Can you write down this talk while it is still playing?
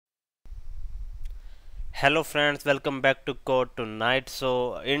Hello friends, welcome back to Code Tonight.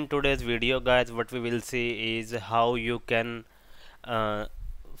 So in today's video guys, what we will see is how you can uh,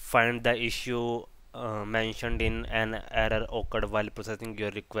 find the issue mentioned in an error occurred while processing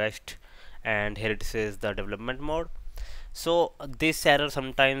your request, and here it says the development mode. So this error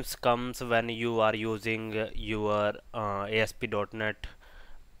sometimes comes when you are using your ASP.NET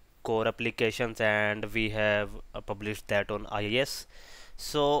core applications, and we have published that on IIS.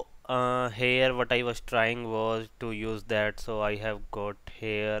 So here what I was trying was to use that, so I have got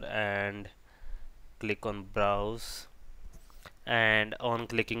here and click on browse, and on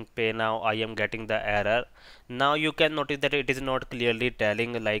clicking pay now I am getting the error. Now you can notice that it is not clearly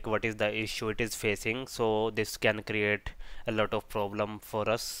telling like what is the issue it is facing, so this can create a lot of problem for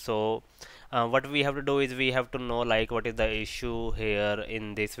us. So what we have to do is we have to know like what is the issue here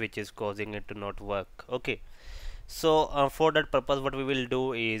in this which is causing it to not work. Okay, so for that purpose what we will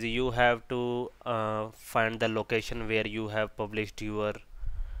do is you have to find the location where you have published your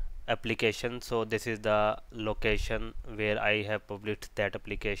application. So this is the location where I have published that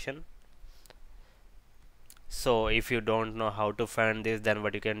application. So if you don't know how to find this, then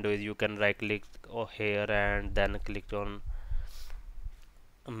what you can do is you can right click here and then click on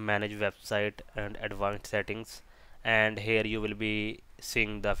manage website and advanced settings, and here you will be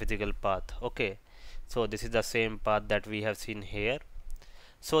seeing the physical path. Okay, so this is the same path that we have seen here.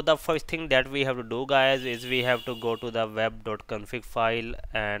 So the first thing that we have to do guys is we have to go to the web.config file,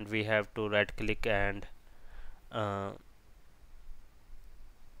 and we have to right click and uh,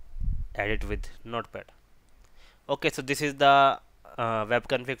 edit with notepad. Okay, so this is the web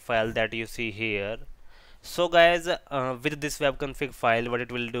config file that you see here. So guys, with this web config file what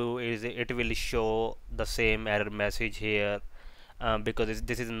it will do is it will show the same error message here, because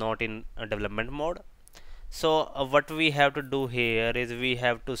this is not in development mode. So what we have to do here is we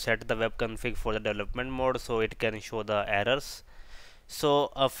have to set the web config for the development mode so it can show the errors.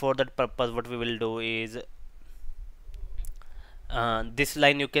 So for that purpose what we will do is this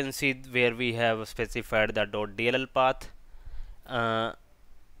line you can see where we have specified the .dll path. uh,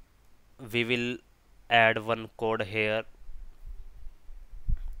 we will add one code here.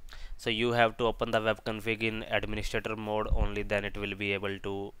 So you have to open the web config in administrator mode, only then it will be able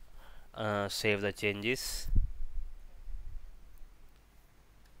to save the changes.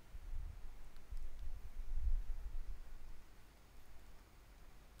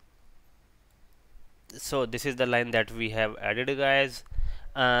 So this is the line that we have added guys.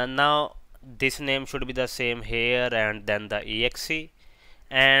 Now this name should be the same here and then the exe,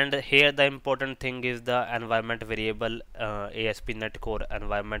 and here the important thing is the environment variable, ASP.NET Core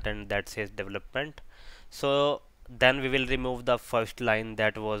environment, and that says development. So then we will remove the first line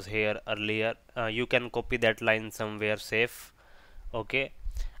that was here earlier. You can copy that line somewhere safe. Okay,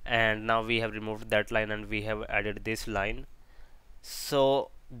 and now we have removed that line and we have added this line.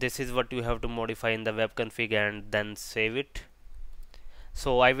 So this is what you have to modify in the web config and then save it.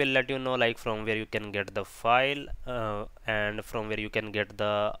 So I will let you know like from where you can get the file and from where you can get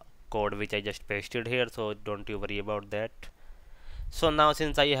the code which I just pasted here, so don't you worry about that. So now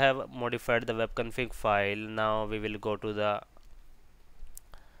since I have modified the web config file, now we will go to the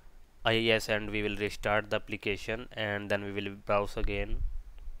IIS and we will restart the application, and then we will browse again.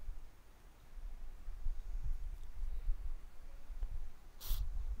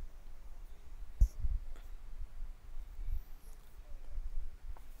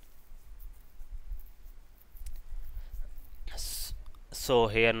 So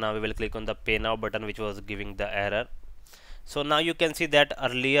here now we will click on the pay now button which was giving the error. So now you can see that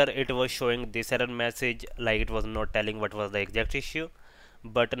earlier it was showing this error message, like it was not telling what was the exact issue,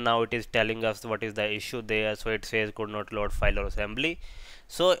 but now it is telling us what is the issue there. So it says could not load file or assembly.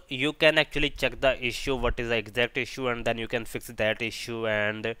 So you can actually check the issue, what is the exact issue, and then you can fix that issue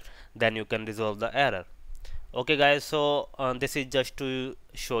and then you can resolve the error. Okay guys, so this is just to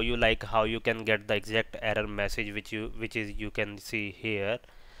show you like how you can get the exact error message which is you can see here.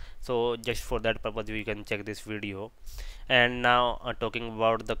 So just for that purpose you can check this video. And now talking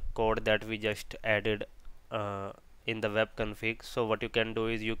about the code that we just added in the web config. So what you can do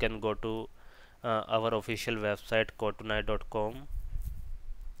is you can go to our official website codetonight.com,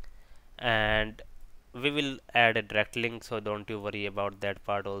 and we will add a direct link, so don't you worry about that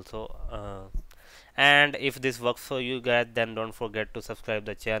part also. And if this works for you guys, then don't forget to subscribe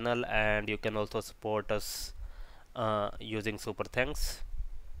the channel, and you can also support us using super thanks.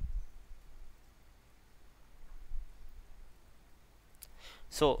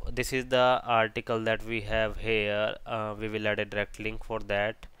 So this is the article that we have here. We will add a direct link for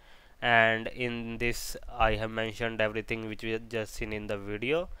that, and in this I have mentioned everything which we have just seen in the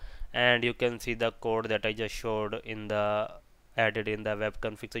video, and you can see the code that I just showed in the added in the web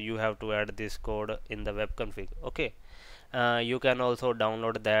config. So you have to add this code in the web config. Okay, you can also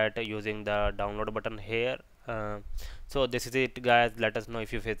download that using the download button here. So this is it guys, let us know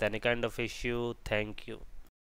if you face any kind of issue. Thank you.